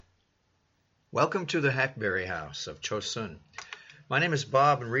Welcome to the Hackberry House of Chosun. My name is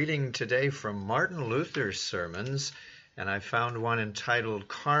Bob, reading today from Martin Luther's sermons, and I found one entitled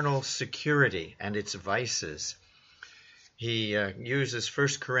Carnal Security and Its Vices. He uses 1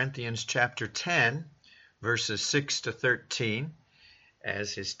 Corinthians chapter 10, verses 6 to 13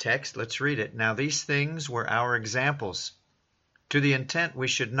 as his text. Let's read it. Now these things were our examples, to the intent we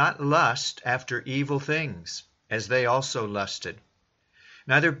should not lust after evil things, as they also lusted.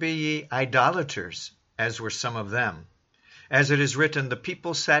 Neither be ye idolaters, as were some of them. As it is written, the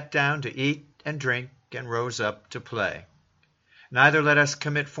people sat down to eat and drink, and rose up to play. Neither let us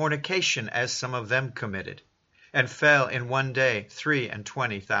commit fornication, as some of them committed, and fell in one day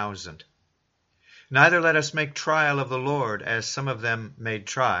 23,000. Neither let us make trial of the Lord, as some of them made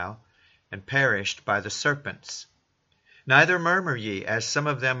trial, and perished by the serpents. Neither murmur ye, as some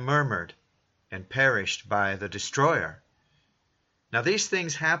of them murmured, and perished by the destroyer. Now these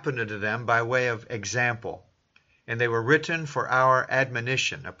things happened unto them by way of example, and they were written for our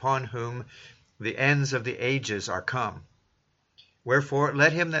admonition, upon whom the ends of the ages are come. Wherefore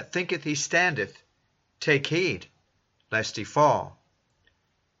let him that thinketh he standeth take heed, lest he fall.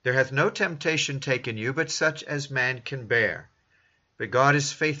 There hath no temptation taken you, but such as man can bear. But God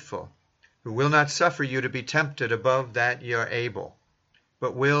is faithful, who will not suffer you to be tempted above that ye are able,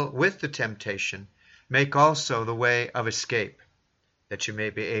 but will with the temptation make also the way of escape, that you may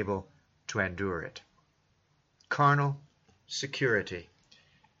be able to endure it. Carnal security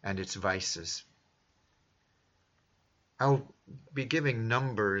and its vices. I'll be giving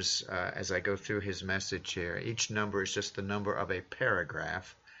numbers as I go through his message here. Each number is just the number of a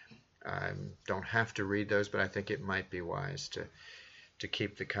paragraph. I don't have to read those, but I think it might be wise to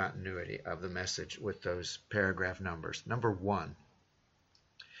keep the continuity of the message with those paragraph numbers. Number 1.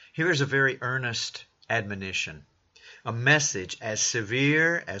 Here is a very earnest admonition. A message as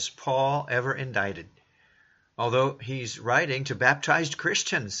severe as Paul ever indicted, although he's writing to baptized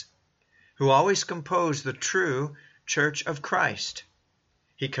Christians who always compose the true Church of Christ.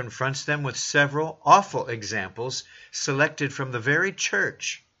 He confronts them with several awful examples selected from the very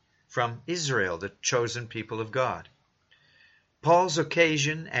church, from Israel, the chosen people of God. Paul's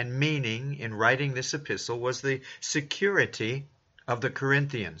occasion and meaning in writing this epistle was the security of the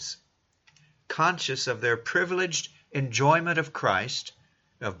Corinthians. Conscious of their privileged enjoyment of Christ,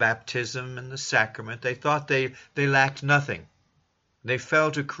 of baptism and the sacrament, they thought they lacked nothing. They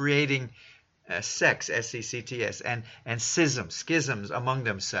fell to creating sects, S-E-C-T-S, and schisms among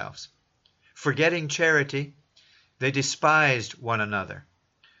themselves. Forgetting charity, they despised one another.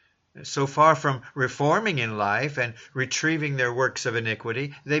 So far from reforming in life and retrieving their works of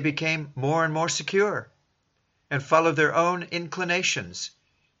iniquity, they became more and more secure and followed their own inclinations,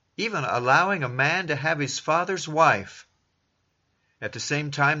 even allowing a man to have his father's wife. At the same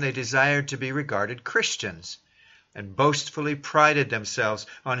time, they desired to be regarded Christians and boastfully prided themselves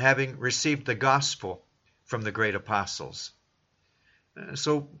on having received the gospel from the great apostles.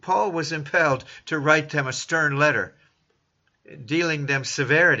 So Paul was impelled to write them a stern letter, dealing them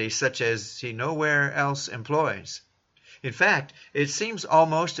severity such as he nowhere else employs. In fact, it seems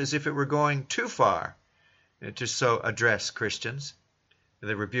almost as if it were going too far to so address Christians.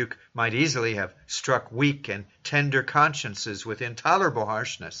 The rebuke might easily have struck weak and tender consciences with intolerable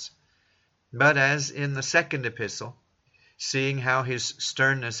harshness. But as in the second epistle, seeing how his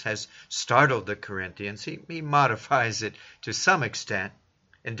sternness has startled the Corinthians, he modifies it to some extent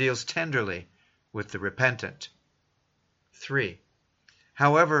and deals tenderly with the repentant. 3.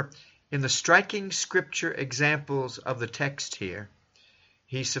 However, in the striking scripture examples of the text here,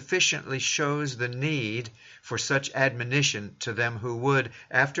 he sufficiently shows the need for such admonition to them who would,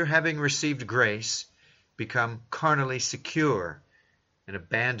 after having received grace, become carnally secure and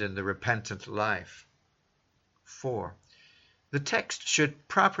abandon the repentant life. 4. The text should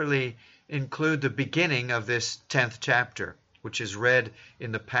properly include the beginning of this 10th chapter, which is read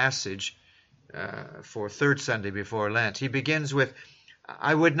in the passage for third Sunday before Lent. He begins with,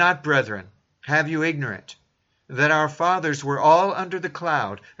 I would not, brethren, have you ignorant, that our fathers were all under the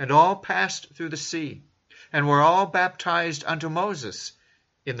cloud, and all passed through the sea, and were all baptized unto Moses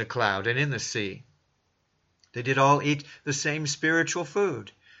in the cloud and in the sea. They did all eat the same spiritual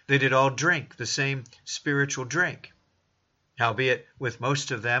food. They did all drink the same spiritual drink. Howbeit, with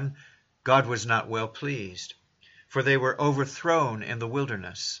most of them, God was not well pleased, for they were overthrown in the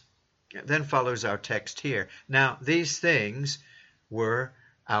wilderness. Then follows our text here. Now, these things were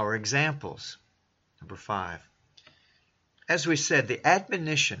our examples. Number 5. As we said, the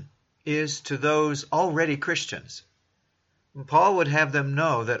admonition is to those already Christians. Paul would have them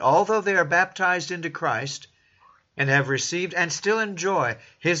know that although they are baptized into Christ, and have received and still enjoy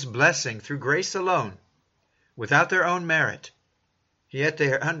his blessing through grace alone, without their own merit. Yet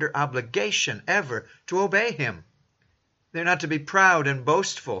they are under obligation ever to obey him. They're not to be proud and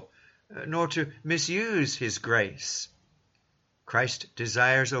boastful, nor to misuse his grace. Christ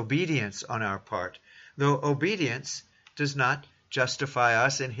desires obedience on our part, though obedience does not justify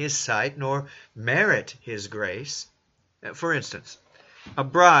us in his sight nor merit his grace. For instance, a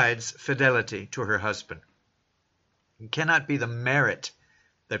bride's fidelity to her husband cannot be the merit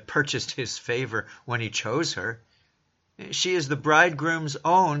that purchased his favor when he chose her. She is the bridegroom's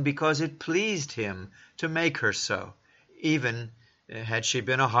own because it pleased him to make her so, even had she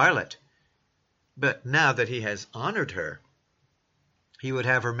been a harlot. But now that he has honored her, he would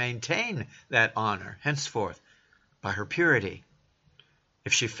have her maintain that honor henceforth by her purity.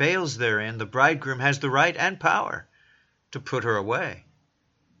 If she fails therein, the bridegroom has the right and power to put her away.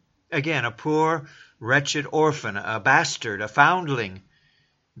 Again, a poor, wretched orphan, a bastard, a foundling,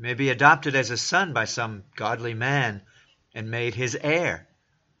 may be adopted as a son by some godly man and made his heir,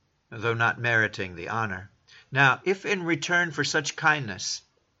 though not meriting the honor. Now, if in return for such kindness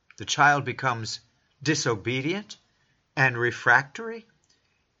the child becomes disobedient and refractory,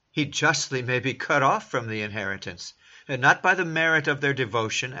 he justly may be cut off from the inheritance, and not by the merit of their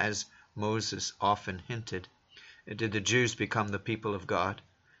devotion, as Moses often hinted, did the Jews become the people of God.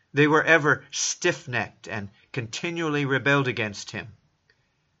 They were ever stiff-necked and continually rebelled against him.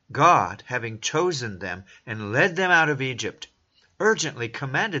 God, having chosen them and led them out of Egypt, urgently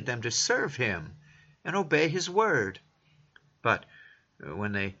commanded them to serve him and obey his word. But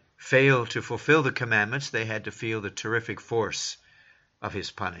when they failed to fulfill the commandments, they had to feel the terrific force of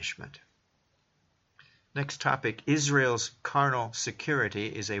his punishment. Next topic, Israel's carnal security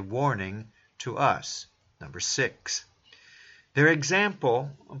is a warning to us. Number 6. Their example,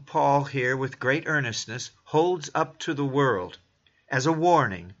 Paul here with great earnestness holds up to the world as a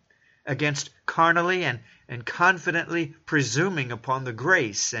warning against carnally and confidently presuming upon the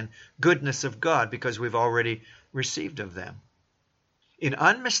grace and goodness of God because we've already received of them. In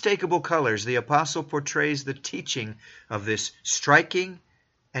unmistakable colors, the apostle portrays the teaching of this striking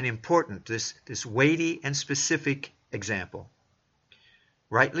and important, this weighty and specific example.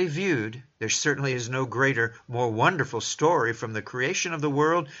 Rightly viewed, there certainly is no greater, more wonderful story from the creation of the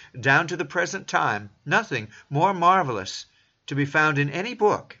world down to the present time, nothing more marvelous to be found in any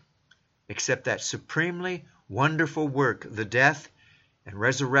book, except that supremely wonderful work, the death and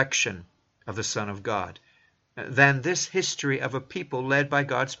resurrection of the Son of God, than this history of a people led by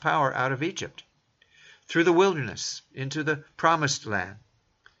God's power out of Egypt, through the wilderness, into the promised land.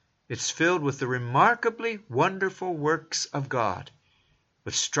 It's filled with the remarkably wonderful works of God,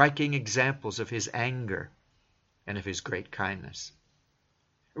 with striking examples of his anger and of his great kindness.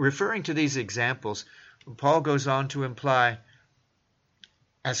 Referring to these examples, Paul goes on to imply,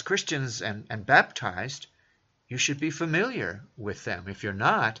 as Christians and baptized, you should be familiar with them. If you're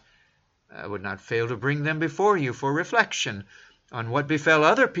not, I would not fail to bring them before you for reflection on what befell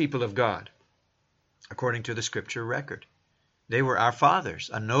other people of God, according to the scripture record. They were our fathers,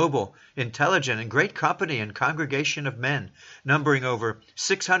 a noble, intelligent, and great company and congregation of men, numbering over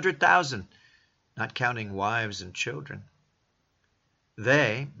 600,000, not counting wives and children.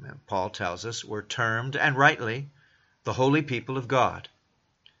 They, Paul tells us, were termed, and rightly, the holy people of God.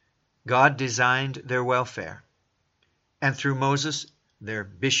 God designed their welfare, and through Moses, their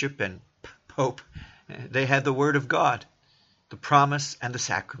bishop and pope, they had the word of God, the promise and the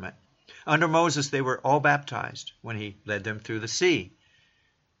sacrament. Under Moses, they were all baptized when he led them through the sea,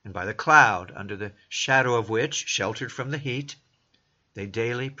 and by the cloud, under the shadow of which, sheltered from the heat, they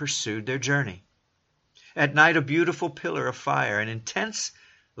daily pursued their journey. At night, a beautiful pillar of fire, an intense,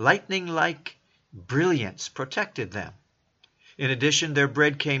 lightning-like brilliance protected them. In addition, their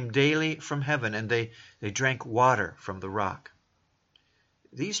bread came daily from heaven, and they drank water from the rock.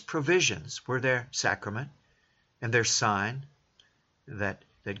 These provisions were their sacrament and their sign that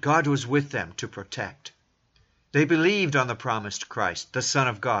God was with them to protect. They believed on the promised Christ, the Son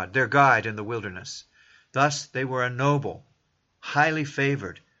of God, their guide in the wilderness. Thus they were a noble, highly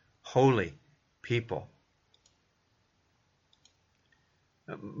favored, holy people.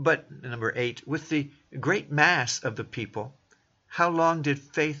 But, number 8, with the great mass of the people, how long did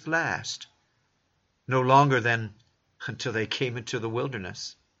faith last? No longer than until they came into the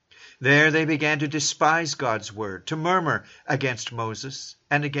wilderness. There they began to despise God's word, to murmur against Moses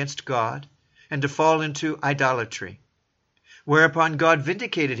and against God, and to fall into idolatry. Whereupon God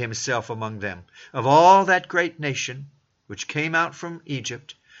vindicated himself among them. Of all that great nation which came out from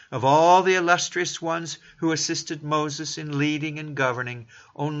Egypt, of all the illustrious ones who assisted Moses in leading and governing,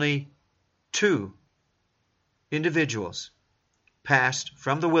 only 2 individuals passed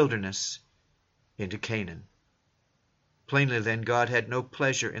from the wilderness into Canaan. Plainly then, God had no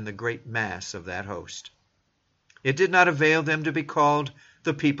pleasure in the great mass of that host. It did not avail them to be called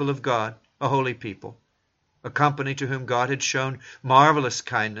the people of God, a holy people, a company to whom God had shown marvelous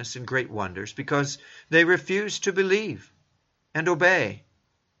kindness and great wonders, because they refused to believe and obey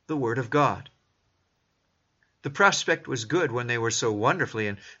the word of God. The prospect was good when they were so wonderfully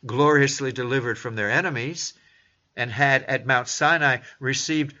and gloriously delivered from their enemies, and had at Mount Sinai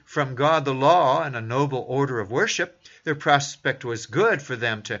received from God the law and a noble order of worship. Their prospect was good for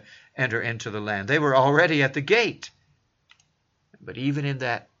them to enter into the land. They were already at the gate. But even in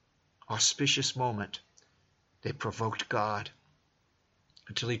that auspicious moment, they provoked God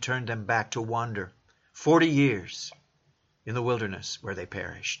until he turned them back to wander 40 years in the wilderness where they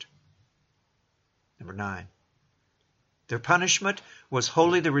perished. Number 9. Their punishment was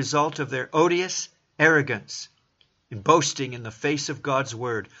wholly the result of their odious arrogance in boasting in the face of God's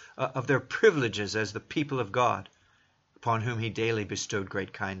word, of their privileges as the people of God, upon whom he daily bestowed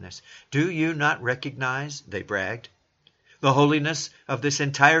great kindness. Do you not recognize, they bragged, the holiness of this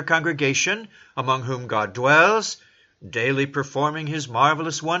entire congregation, among whom God dwells, daily performing his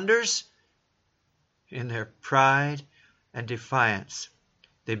marvelous wonders? In their pride and defiance,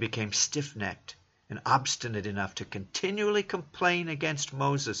 they became stiff-necked and obstinate enough to continually complain against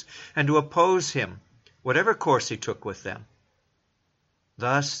Moses and to oppose him, whatever course he took with them.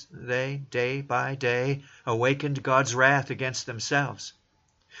 Thus they, day by day, awakened God's wrath against themselves,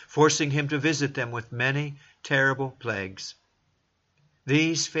 forcing him to visit them with many terrible plagues.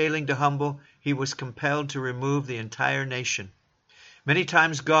 These failing to humble, he was compelled to remove the entire nation. Many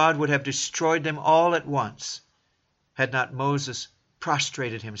times God would have destroyed them all at once, had not Moses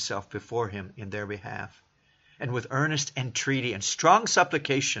prostrated himself before him in their behalf, and with earnest entreaty and strong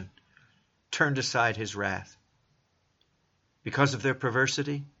supplication turned aside his wrath. Because of their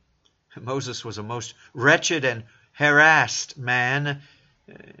perversity, Moses was a most wretched and harassed man.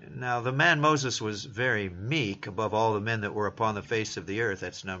 Now, the man Moses was very meek above all the men that were upon the face of the earth.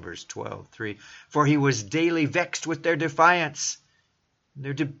 That's Numbers 12:3. For he was daily vexed with their defiance,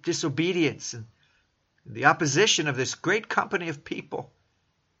 their disobedience, and the opposition of this great company of people.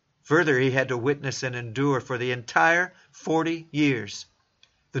 Further, he had to witness and endure for the entire 40 years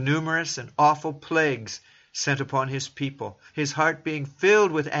the numerous and awful plagues sent upon his people, his heart being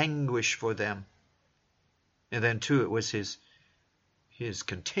filled with anguish for them. And then, too, it was his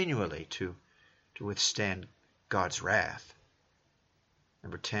continually to withstand God's wrath.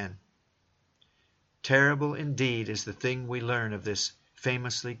 Number 10. Terrible indeed is the thing we learn of this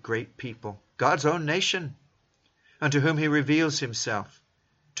famously great people, God's own nation, unto whom he reveals himself,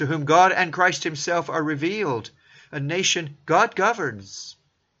 to whom God and Christ himself are revealed, a nation God governs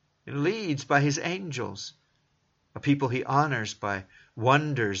and leads by his angels, a people he honors by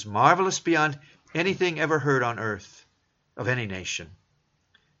wonders marvelous beyond anything ever heard on earth of any nation.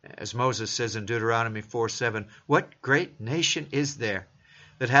 As Moses says in Deuteronomy 4:7, what great nation is there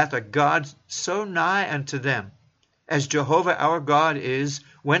that hath a God so nigh unto them, as Jehovah our God is,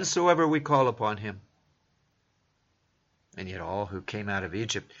 whensoever we call upon him? And yet all who came out of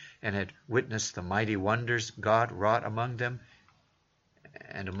Egypt and had witnessed the mighty wonders God wrought among them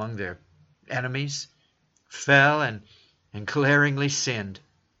and among their enemies fell and glaringly sinned,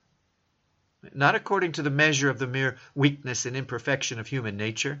 not according to the measure of the mere weakness and imperfection of human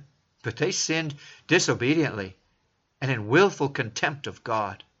nature, but they sinned disobediently and in willful contempt of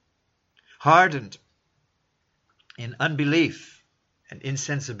God. Hardened in unbelief and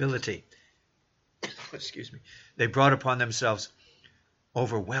insensibility, they brought upon themselves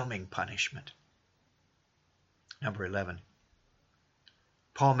overwhelming punishment. Number 11.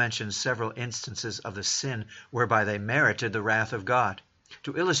 Paul mentions several instances of the sin whereby they merited the wrath of God,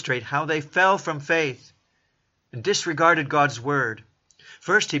 to illustrate how they fell from faith and disregarded God's word.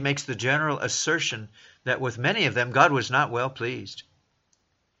 First, he makes the general assertion that with many of them God was not well pleased.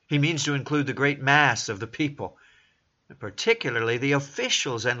 He means to include the great mass of the people, particularly the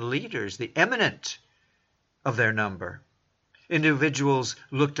officials and leaders, the eminent of their number, individuals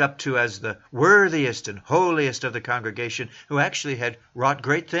looked up to as the worthiest and holiest of the congregation, who actually had wrought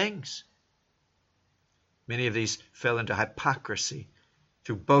great things. Many of these fell into hypocrisy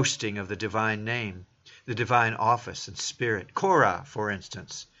through boasting of the divine name, the divine office and spirit. Korah, for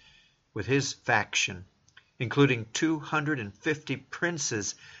instance, with his faction, including 250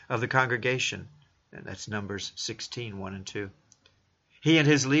 princes of the congregation. And that's Numbers 16:1 and 2. He and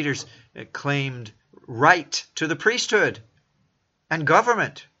his leaders claimed right to the priesthood and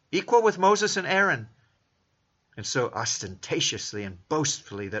government, equal with Moses and Aaron, and so ostentatiously and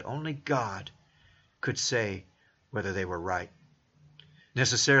boastfully that only God could say whether they were right.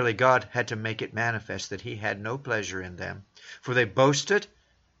 Necessarily, God had to make it manifest that he had no pleasure in them, for they boasted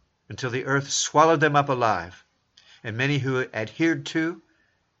until the earth swallowed them up alive, and many who adhered to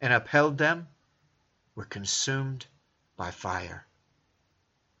and upheld them were consumed by fire.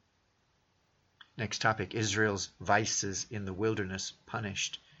 Next topic, Israel's vices in the wilderness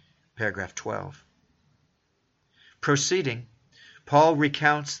punished. Paragraph 12. Proceeding, Paul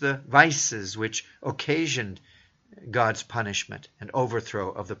recounts the vices which occasioned God's punishment and overthrow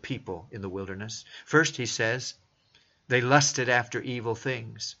of the people in the wilderness. First, he says, they lusted after evil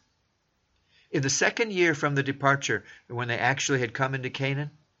things. In the second year from the departure, when they actually had come into Canaan,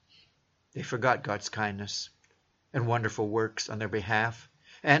 they forgot God's kindness and wonderful works on their behalf,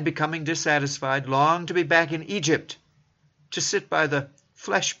 and becoming dissatisfied, longed to be back in Egypt, to sit by the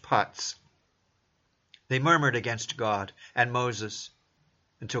flesh pots. They murmured against God and Moses,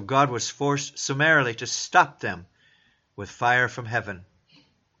 until God was forced summarily to stop them with fire from heaven.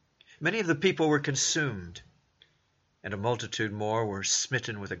 Many of the people were consumed, and a multitude more were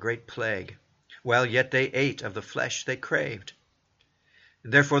smitten with a great plague, while yet they ate of the flesh they craved.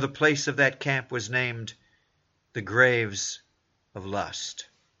 And therefore the place of that camp was named the graves of lust.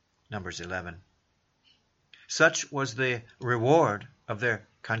 Numbers 11. Such was the reward of their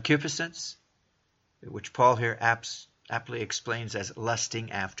concupiscence, which Paul here aptly explains as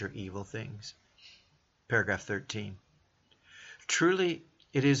lusting after evil things. Paragraph 13. Truly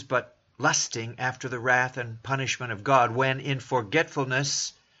it is but lusting after the wrath and punishment of God when, in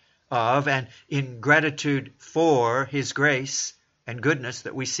forgetfulness of and in gratitude for his grace and goodness,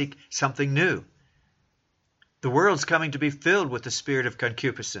 that we seek something new. The world's coming to be filled with the spirit of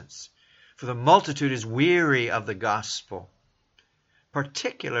concupiscence, for the multitude is weary of the gospel.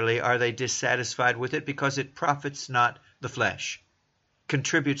 Particularly are they dissatisfied with it because it profits not the flesh,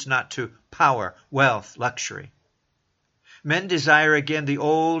 contributes not to power, wealth, luxury. Men desire again the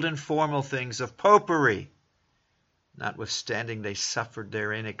old and formal things of popery. Notwithstanding, they suffered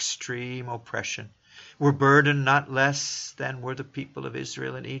therein extreme oppression, were burdened not less than were the people of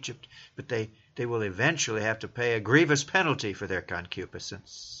Israel in Egypt, but they will eventually have to pay a grievous penalty for their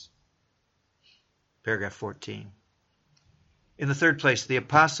concupiscence. Paragraph 14. In the third place, the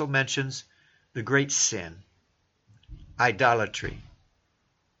apostle mentions the great sin, idolatry.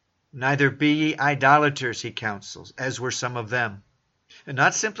 Neither be ye idolaters, he counsels, as were some of them. And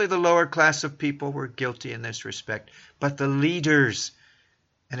not simply the lower class of people were guilty in this respect, but the leaders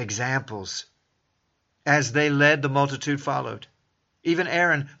and examples. As they led, the multitude followed. Even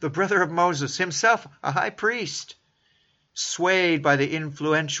Aaron, the brother of Moses, himself a high priest, swayed by the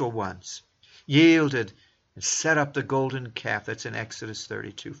influential ones, yielded and set up the golden calf. That's in Exodus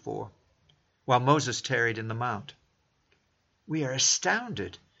 32:4, while Moses tarried in the mount. We are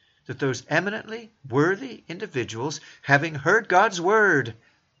astounded that those eminently worthy individuals, having heard God's word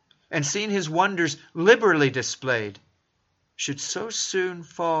and seen his wonders liberally displayed, should so soon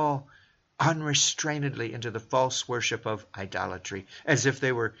fall unrestrainedly into the false worship of idolatry, as if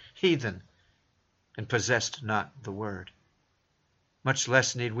they were heathen and possessed not the word. Much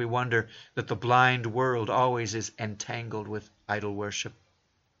less need we wonder that the blind world always is entangled with idol worship.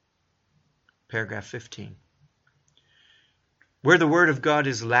 Paragraph 15. Where the word of God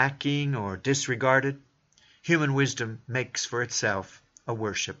is lacking or disregarded, human wisdom makes for itself a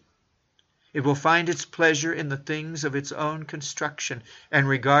worship. It will find its pleasure in the things of its own construction and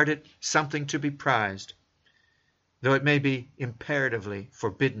regard it something to be prized, though it may be imperatively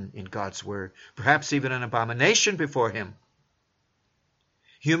forbidden in God's word, perhaps even an abomination before him.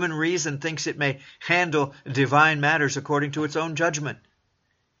 Human reason thinks it may handle divine matters according to its own judgment,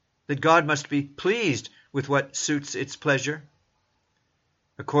 that God must be pleased with what suits its pleasure.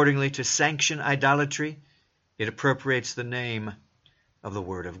 Accordingly, to sanction idolatry, it appropriates the name of the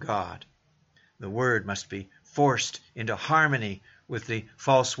Word of God. The Word must be forced into harmony with the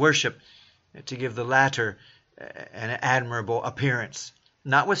false worship to give the latter an admirable appearance,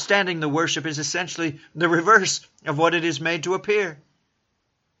 notwithstanding the worship is essentially the reverse of what it is made to appear.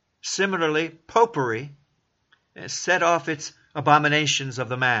 Similarly, popery set off its abominations of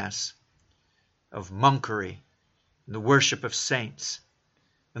the Mass, of monkery, and the worship of saints.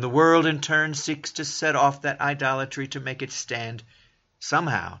 And the world in turn seeks to set off that idolatry to make it stand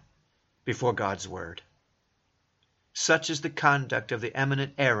somehow before God's word. Such is the conduct of the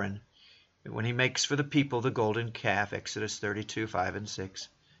eminent Aaron when he makes for the people the golden calf, Exodus 32:5 and 6,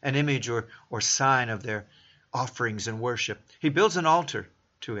 an image or sign of their offerings and worship. He builds an altar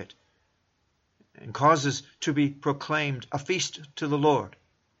to it and causes to be proclaimed a feast to the Lord,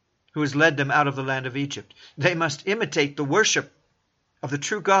 who has led them out of the land of Egypt. They must imitate the worship of the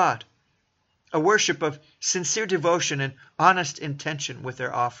true God a worship of sincere devotion and honest intention with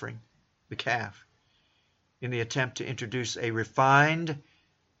their offering, the calf, in the attempt to introduce a refined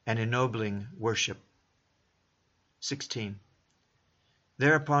and ennobling worship. 16.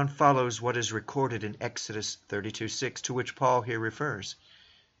 Thereupon follows what is recorded in Exodus 32:6, to which Paul here refers.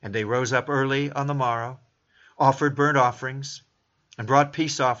 And they rose up early on the morrow, offered burnt offerings, and brought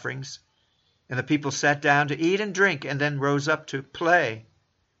peace offerings, and the people sat down to eat and drink, and then rose up to play.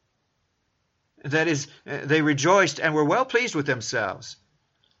 That is, they rejoiced and were well pleased with themselves,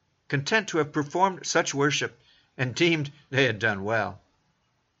 content to have performed such worship, and deemed they had done well.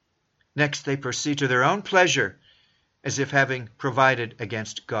 Next they proceed to their own pleasure, as if having provided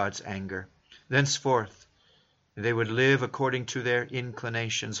against God's anger. Thenceforth they would live according to their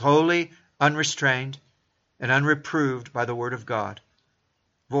inclinations, wholly unrestrained and unreproved by the word of God.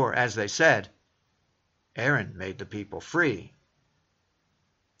 For, as they said, Aaron made the people free.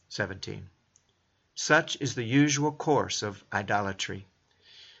 17. Such is the usual course of idolatry.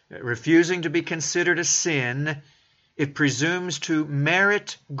 Refusing to be considered a sin, it presumes to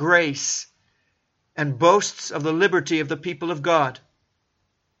merit grace and boasts of the liberty of the people of God.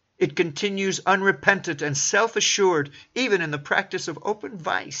 It continues unrepentant and self-assured, even in the practice of open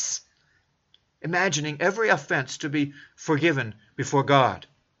vice, imagining every offense to be forgiven before God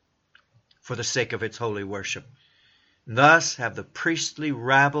for the sake of its holy worship. Thus have the priestly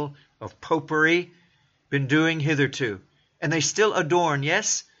rabble of popery been doing hitherto, and they still adorn,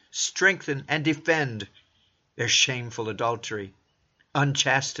 yes, strengthen and defend their shameful adultery,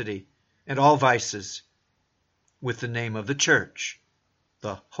 unchastity, and all vices with the name of the church,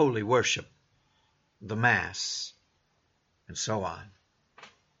 the holy worship, the Mass, and so on.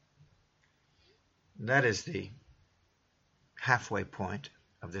 That is the halfway point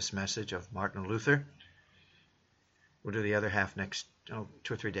of this message of Martin Luther. We'll do the other half next 2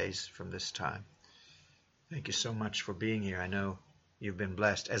 or 3 days from this time. Thank you so much for being here. I know you've been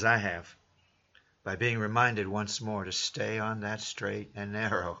blessed, as I have, by being reminded once more to stay on that straight and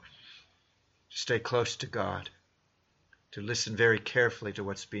narrow, to stay close to God, to listen very carefully to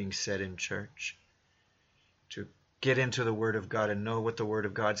what's being said in church, to get into the Word of God and know what the Word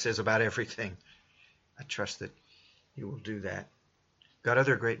of God says about everything. I trust that you will do that. Got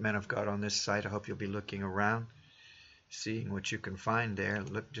other great men of God on this site. I hope you'll be looking around, seeing what you can find there.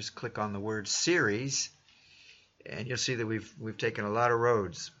 Just click on the word series, and you'll see that we've taken a lot of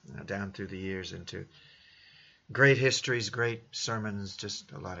roads down through the years into great histories, great sermons,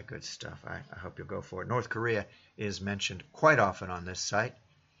 just a lot of good stuff. I hope you'll go for it. North Korea is mentioned quite often on this site.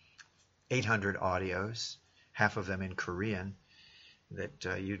 800 audios, half of them in Korean, that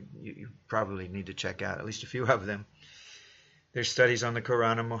you probably need to check out, at least a few of them. There's studies on the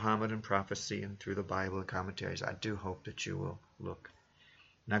Quran and Muhammad and prophecy and through the Bible and commentaries. I do hope that you will look.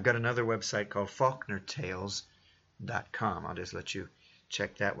 And I've got another website called FaulknerTales.com. I'll just let you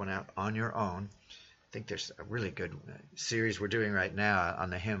check that one out on your own. I think there's a really good series we're doing right now on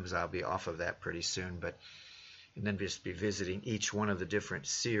the hymns. I'll be off of that pretty soon, and then just be visiting each one of the different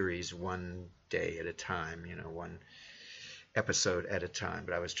series one day at a time, one episode at a time.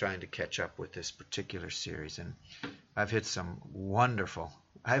 But I was trying to catch up with this particular series, and I've had some wonderful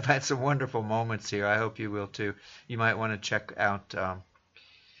moments here. I hope you will too. You might want to check out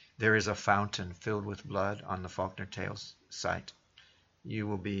There is a Fountain Filled with Blood on the Faulkner Tales site. You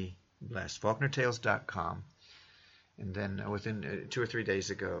will be blessed. FaulknerTales.com. And then within 2 or 3 days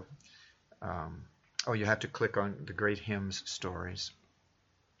ago, you have to click on the Great Hymns Stories.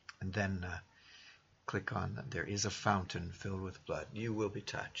 And then click on There is a Fountain Filled with Blood. You will be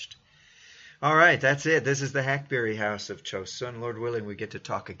touched. All right, that's it. This is the Hackberry House of Chosun. Lord willing, we get to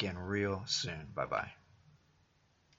talk again real soon. Bye-bye.